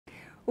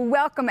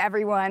Welcome,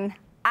 everyone.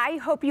 I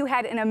hope you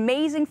had an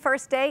amazing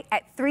first day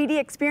at 3D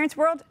Experience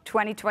World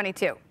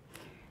 2022.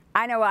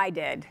 I know I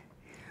did.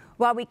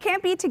 While we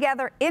can't be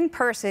together in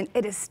person,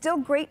 it is still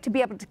great to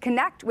be able to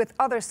connect with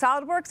other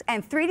Solidworks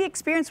and 3D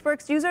Experience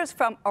Works users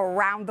from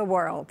around the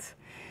world.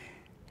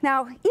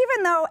 Now,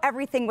 even though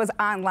everything was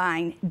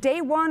online, day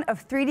one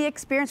of 3D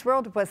Experience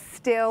World was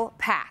still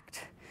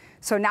packed.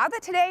 So now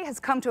that today has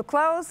come to a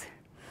close,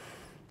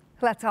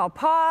 let's all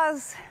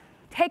pause,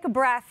 take a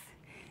breath,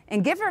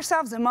 and give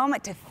ourselves a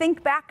moment to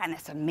think back on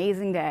this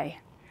amazing day.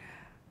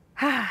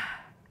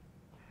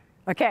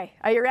 Okay,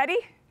 are you ready?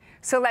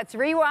 So let's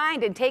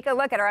rewind and take a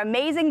look at our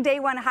amazing day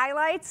one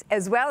highlights,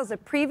 as well as a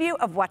preview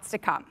of what's to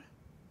come.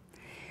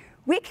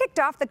 We kicked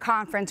off the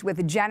conference with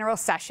a general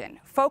session,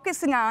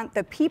 focusing on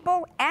the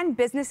people and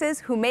businesses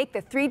who make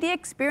the 3D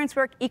Experience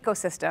Work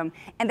ecosystem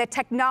and the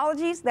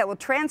technologies that will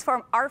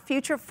transform our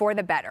future for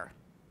the better.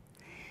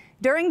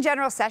 During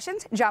general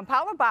sessions,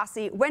 Gianpaolo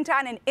Bassi went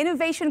on an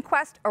innovation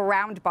quest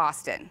around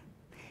Boston.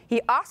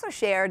 He also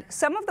shared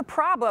some of the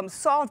problems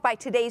solved by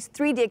today's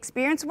 3D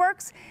Experience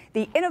Works,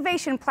 the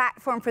innovation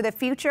platform for the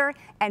future,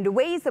 and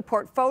ways the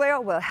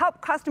portfolio will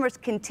help customers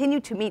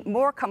continue to meet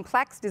more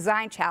complex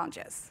design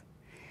challenges.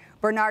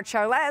 Bernard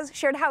Charles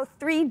shared how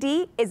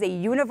 3D is a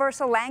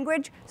universal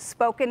language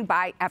spoken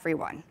by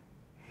everyone.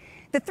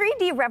 The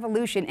 3D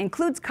revolution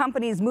includes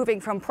companies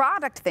moving from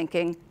product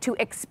thinking to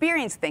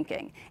experience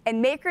thinking,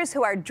 and makers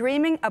who are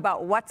dreaming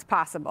about what's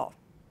possible.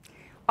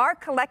 Our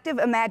collective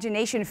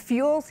imagination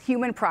fuels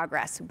human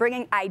progress,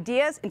 bringing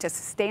ideas into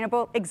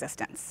sustainable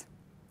existence.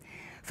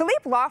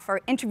 Philippe Laufer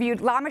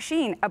interviewed La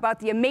Machine about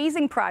the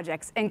amazing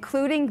projects,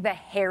 including the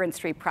Heron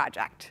Street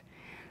project.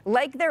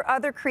 Like their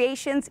other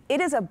creations, it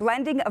is a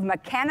blending of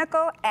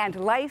mechanical and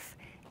life,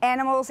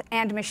 animals,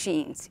 and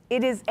machines.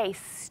 It is a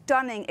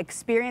stunning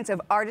experience of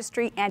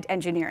artistry and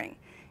engineering,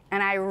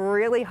 and I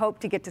really hope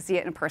to get to see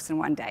it in person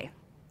one day.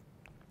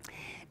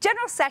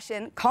 General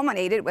session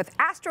culminated with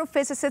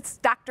astrophysicist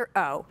Dr.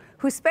 O,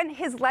 who spent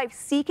his life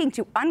seeking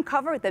to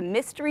uncover the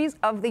mysteries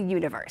of the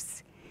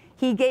universe.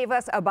 He gave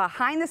us a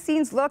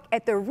behind-the-scenes look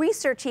at the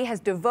research he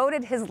has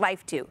devoted his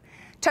life to,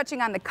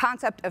 touching on the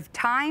concept of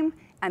time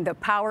and the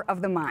power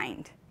of the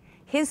mind.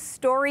 His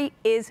story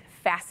is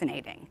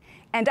fascinating,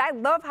 and I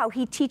love how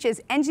he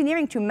teaches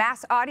engineering to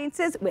mass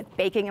audiences with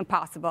Baking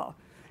Impossible.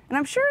 And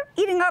I'm sure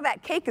eating all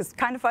that cake is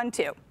kind of fun,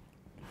 too.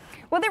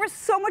 Well, there was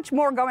so much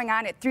more going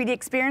on at 3D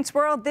Experience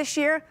World this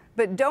year,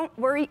 but don't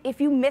worry if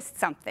you missed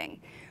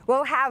something.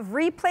 We'll have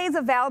replays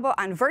available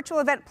on virtual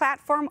event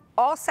platform.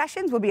 All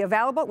sessions will be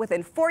available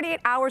within 48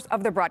 hours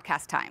of the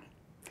broadcast time.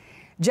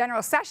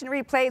 General session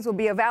replays will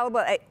be available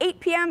at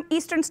 8 p.m.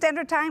 Eastern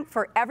Standard Time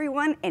for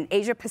everyone in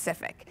Asia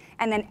Pacific,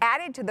 and then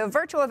added to the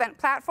virtual event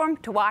platform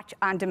to watch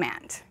on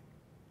demand.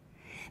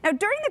 Now,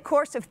 during the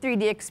course of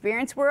 3D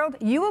Experience World,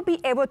 you will be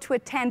able to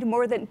attend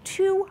more than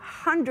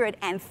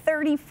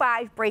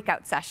 235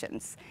 breakout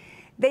sessions.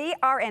 They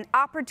are an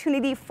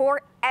opportunity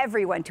for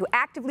everyone to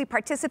actively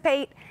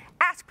participate,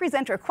 ask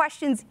presenter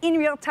questions in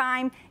real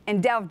time,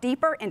 and delve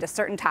deeper into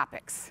certain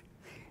topics.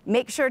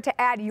 Make sure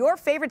to add your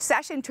favorite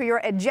session to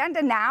your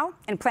agenda now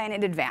and plan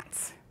in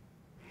advance.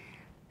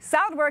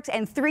 SolidWorks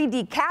and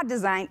 3D CAD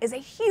design is a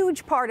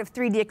huge part of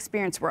 3D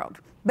Experience World,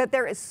 but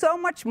there is so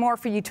much more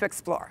for you to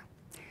explore.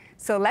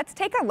 So let's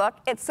take a look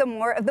at some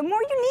more of the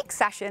more unique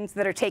sessions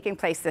that are taking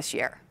place this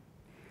year.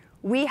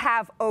 We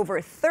have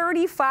over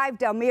 35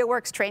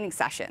 DelmiaWorks training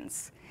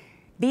sessions.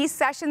 These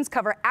sessions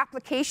cover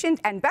application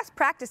and best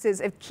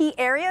practices of key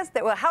areas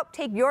that will help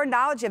take your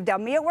knowledge of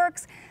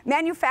DelmiaWorks,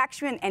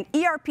 manufacturing, and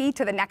ERP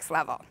to the next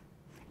level.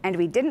 And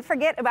we didn't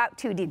forget about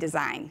 2D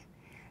design.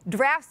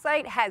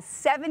 DraftSite has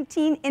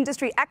 17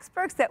 industry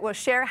experts that will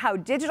share how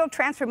digital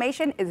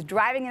transformation is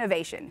driving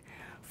innovation,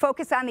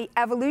 focus on the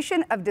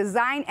evolution of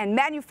design and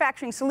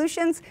manufacturing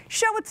solutions,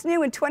 show what's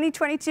new in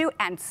 2022,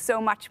 and so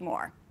much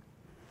more.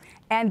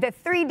 And the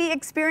 3D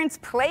Experience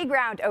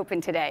Playground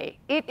opened today.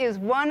 It is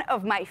one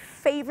of my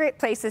favorite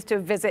places to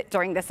visit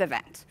during this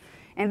event.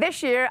 And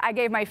this year, I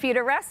gave my feet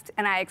a rest,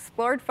 and I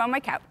explored from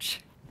my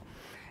couch.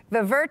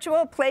 The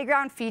virtual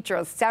playground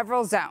features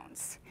several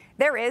zones.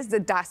 There is the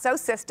Dassault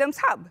Systems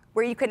Hub,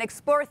 where you can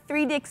explore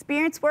 3D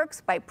Experience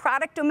Works by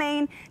product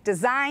domain,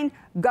 design,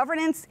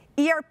 governance,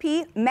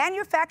 ERP,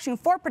 manufacturing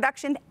for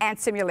production, and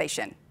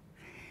simulation.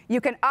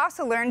 You can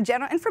also learn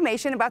general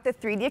information about the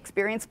 3D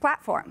Experience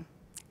platform.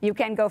 You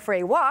can go for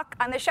a walk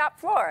on the shop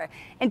floor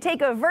and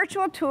take a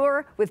virtual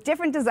tour with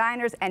different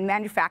designers and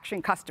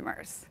manufacturing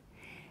customers.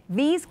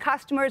 These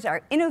customers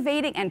are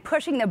innovating and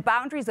pushing the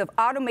boundaries of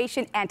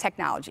automation and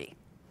technology.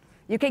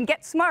 You can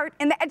get smart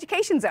in the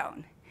education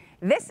zone.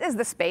 This is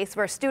the space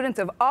where students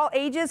of all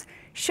ages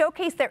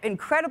showcase their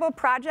incredible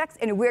projects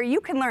and where you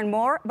can learn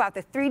more about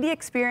the 3D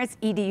Experience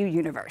EDU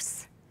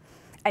universe.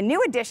 A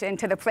new addition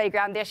to the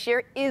playground this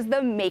year is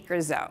the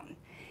Maker Zone.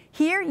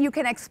 Here, you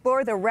can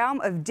explore the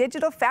realm of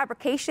digital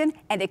fabrication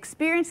and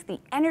experience the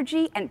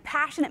energy and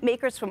passionate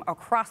makers from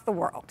across the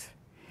world.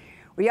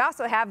 We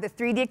also have the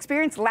 3D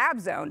Experience Lab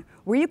Zone,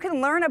 where you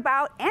can learn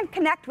about and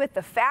connect with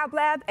the Fab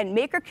Lab and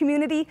Maker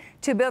community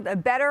to build a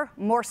better,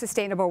 more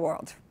sustainable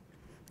world.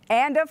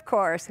 And of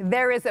course,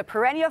 there is a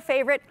perennial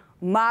favorite,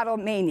 Model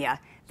Mania.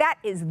 That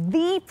is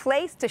the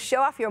place to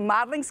show off your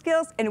modeling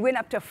skills and win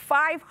up to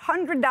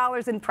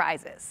 $500 in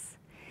prizes.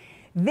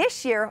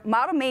 This year,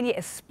 Model Mania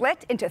is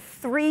split into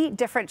 3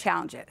 different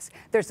challenges.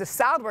 There's the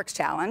Solidworks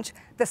Challenge,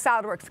 the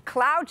Solidworks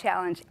Cloud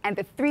Challenge, and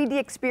the 3D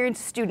Experience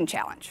Student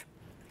Challenge.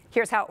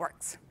 Here's how it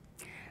works.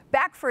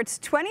 Back for its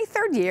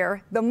 23rd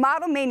year, the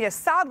Model Mania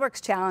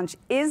Solidworks Challenge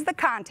is the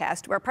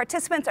contest where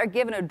participants are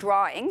given a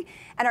drawing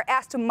and are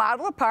asked to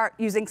model a part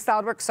using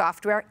Solidworks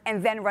software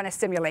and then run a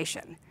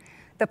simulation.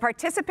 The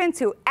participants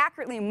who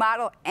accurately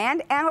model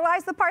and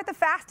analyze the part the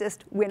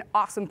fastest win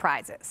awesome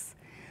prizes.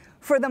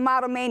 For the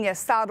Model Mania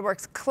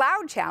Solidworks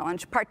Cloud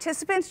Challenge,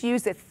 participants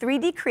use the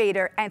 3D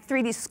Creator and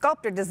 3D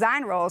Sculptor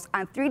design roles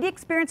on 3D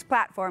Experience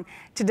platform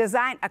to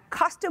design a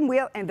custom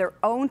wheel in their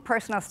own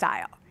personal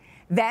style.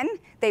 Then,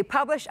 they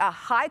publish a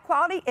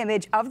high-quality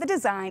image of the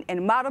design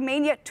in Model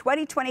Mania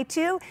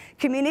 2022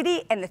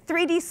 community and the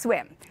 3D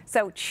Swim.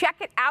 So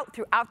check it out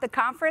throughout the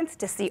conference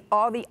to see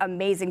all the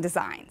amazing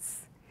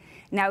designs.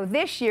 Now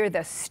this year,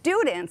 the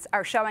students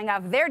are showing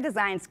off their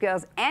design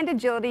skills and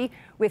agility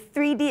with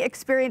 3D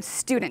Experience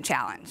Student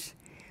Challenge.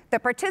 The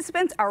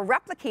participants are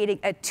replicating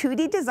a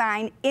 2D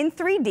design in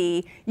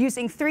 3D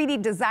using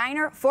 3D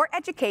Designer for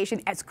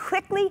Education as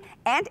quickly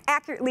and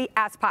accurately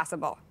as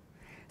possible.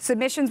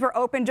 Submissions were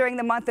open during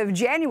the month of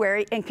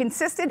January and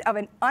consisted of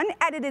an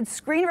unedited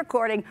screen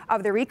recording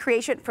of the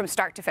recreation from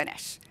start to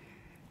finish.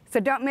 So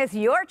don't miss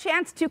your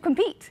chance to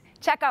compete.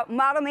 Check out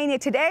Model Mania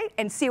today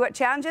and see what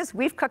challenges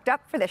we've cooked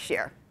up for this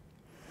year.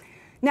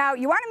 Now,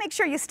 you want to make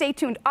sure you stay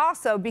tuned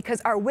also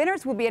because our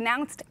winners will be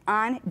announced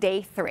on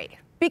day 3.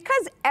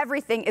 Because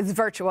everything is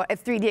virtual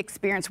at 3D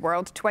Experience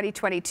World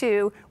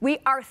 2022, we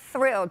are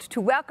thrilled to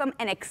welcome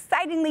an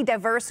excitingly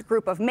diverse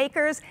group of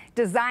makers,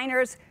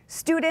 designers,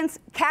 students,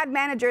 CAD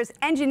managers,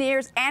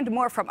 engineers, and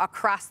more from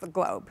across the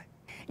globe.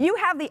 You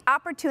have the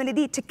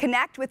opportunity to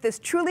connect with this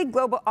truly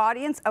global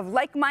audience of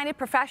like-minded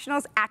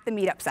professionals at the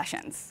Meetup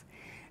sessions.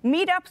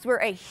 Meetups were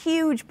a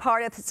huge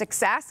part of the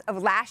success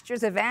of last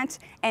year's event,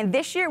 and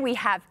this year we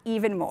have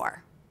even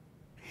more.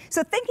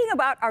 So thinking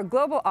about our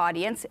global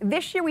audience,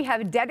 this year we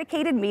have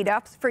dedicated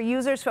meetups for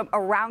users from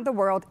around the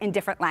world in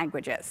different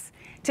languages.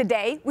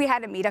 Today, we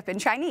had a meetup in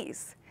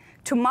Chinese.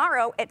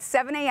 Tomorrow at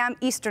 7 a.m.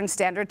 Eastern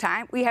Standard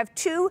Time, we have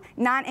 2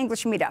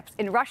 non-English meetups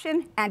in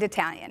Russian and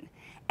Italian.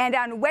 And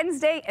on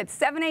Wednesday at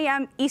 7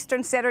 a.m.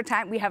 Eastern Standard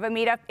Time, we have a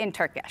meetup in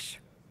Turkish.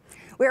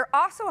 We're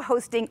also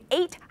hosting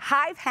 8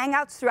 Hive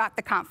Hangouts throughout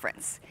the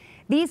conference.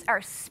 These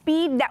are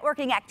speed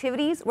networking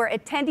activities where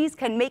attendees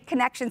can make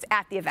connections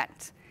at the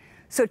event.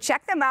 So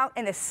check them out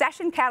in the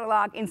session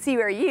catalog and see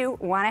where you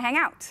want to hang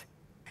out.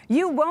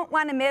 You won't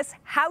want to miss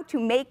How to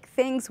Make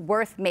Things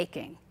Worth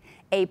Making,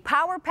 a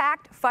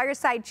power-packed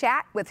fireside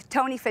chat with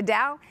Tony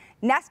Fidel,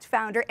 Nest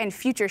founder and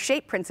Future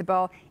Shape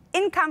principal,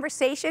 in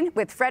conversation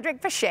with Frederic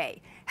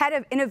Vacher, head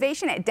of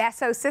innovation at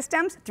Dassault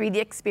Systems 3D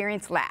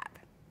Experience Lab.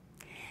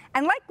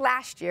 And like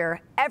last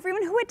year,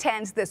 everyone who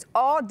attends this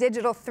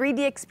all-digital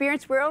 3D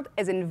Experience World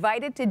is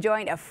invited to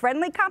join a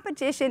friendly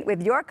competition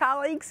with your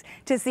colleagues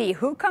to see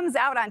who comes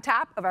out on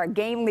top of our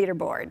game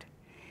leaderboard.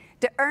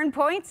 To earn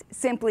points,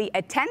 simply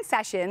attend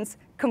sessions,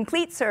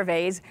 complete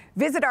surveys,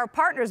 visit our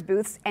partners'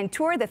 booths, and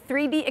tour the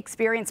 3D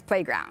Experience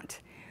Playground.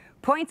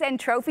 Points and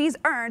trophies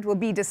earned will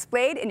be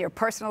displayed in your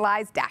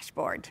personalized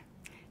dashboard.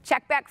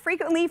 Check back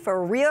frequently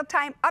for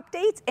real-time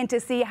updates and to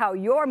see how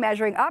you're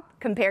measuring up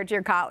compared to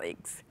your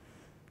colleagues.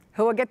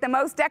 Who will get the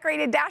most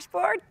decorated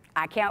dashboard?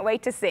 I can't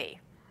wait to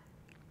see.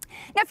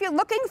 Now, if you're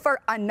looking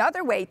for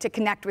another way to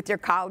connect with your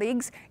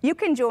colleagues, you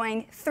can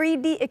join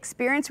 3D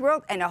Experience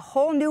World in a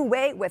whole new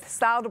way with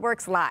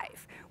SolidWorks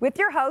Live, with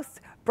your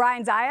hosts,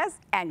 Brian Zayas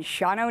and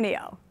Sean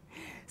O'Neill.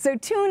 So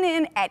tune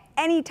in at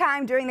any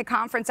time during the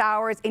conference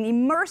hours and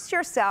immerse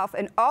yourself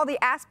in all the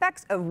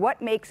aspects of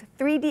what makes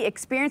 3D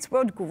Experience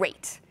World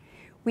great.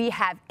 We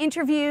have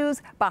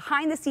interviews,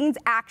 behind-the-scenes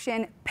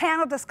action,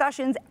 panel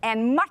discussions,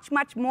 and much,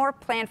 much more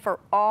planned for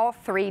all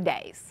 3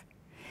 days.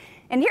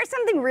 And here's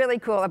something really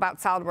cool about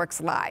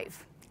SolidWorks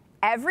Live.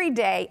 Every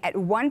day at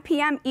 1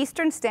 p.m.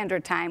 Eastern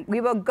Standard Time, we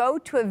will go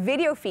to a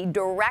video feed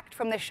direct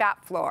from the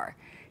shop floor,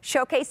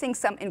 showcasing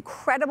some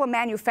incredible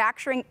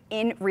manufacturing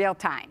in real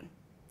time.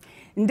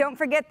 And don't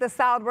forget the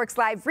SolidWorks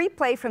Live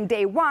replay from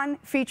day 1,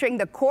 featuring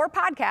the core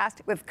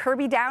podcast with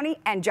Kirby Downey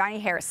and Johnny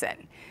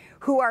Harrison,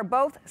 who are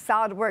both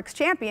SolidWorks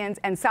champions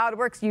and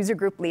SolidWorks user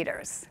group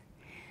leaders.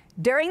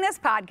 During this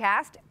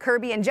podcast,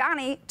 Kirby and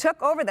Johnny took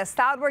over the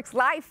SolidWorks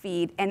Live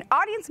feed, and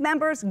audience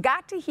members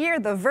got to hear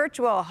the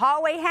virtual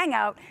hallway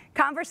hangout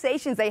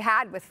conversations they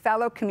had with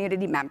fellow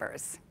community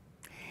members.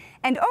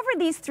 And over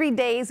these 3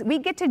 days, we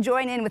get to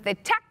join in with the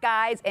tech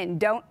guys and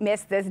don't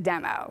miss this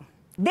demo.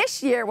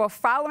 This year, we're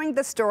following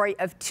the story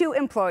of 2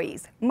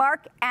 employees,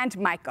 Mark and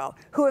Michael,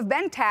 who have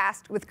been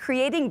tasked with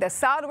creating the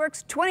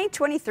SolidWorks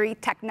 2023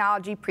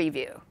 technology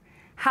preview.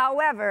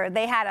 However,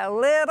 they had a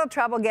little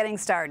trouble getting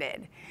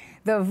started.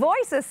 The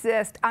voice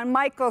assist on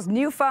Michael's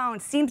new phone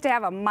seems to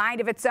have a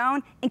mind of its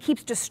own and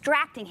keeps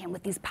distracting him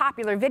with these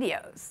popular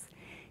videos.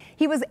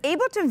 He was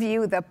able to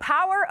view the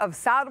power of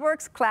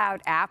Solidworks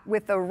Cloud app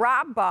with the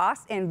Rob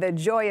Boss in The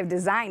Joy of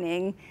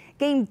Designing,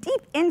 gain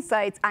deep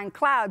insights on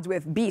clouds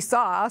with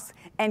B-Sauce,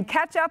 and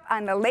catch up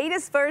on the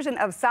latest version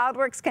of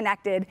SolidWorks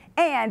Connected,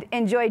 and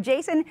enjoy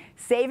Jason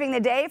saving the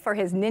day for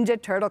his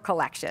Ninja Turtle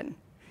collection.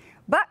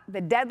 But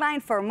the deadline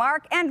for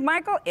Mark and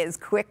Michael is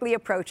quickly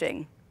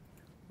approaching.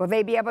 Will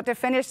they be able to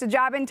finish the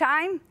job in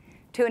time?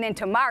 Tune in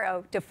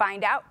tomorrow to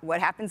find out what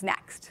happens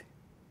next.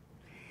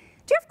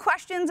 Do you have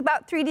questions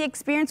about 3D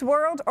Experience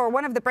World or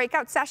one of the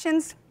breakout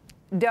sessions?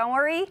 Don't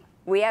worry,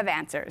 we have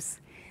answers.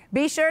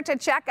 Be sure to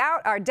check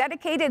out our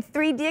dedicated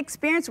 3D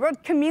Experience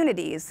World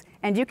communities,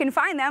 and you can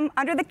find them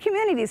under the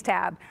Communities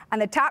tab on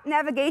the top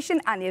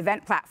navigation on the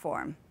event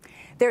platform.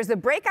 There's the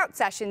Breakout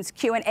Sessions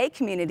Q&A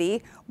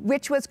community,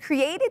 which was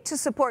created to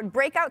support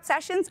breakout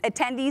sessions,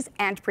 attendees,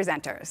 and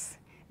presenters.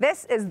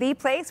 This is the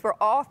place where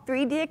all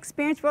 3D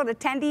Experience World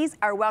attendees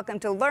are welcome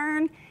to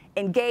learn,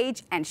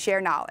 engage, and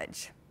share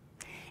knowledge.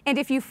 And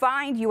if you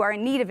find you are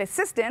in need of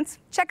assistance,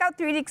 check out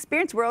 3D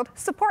Experience World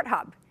Support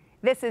Hub.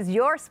 This is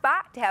your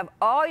spot to have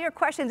all your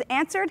questions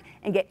answered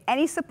and get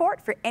any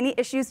support for any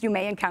issues you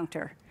may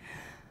encounter.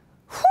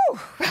 Whew,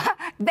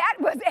 that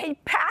was a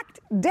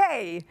packed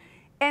day.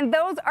 And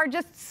those are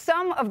just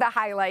some of the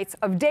highlights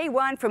of day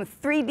one from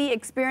 3D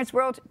Experience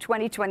World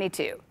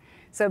 2022.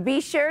 So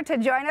be sure to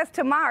join us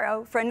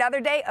tomorrow for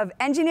another day of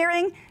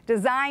engineering,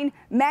 design,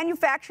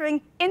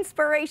 manufacturing,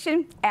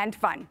 inspiration, and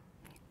fun.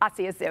 I'll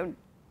see you soon.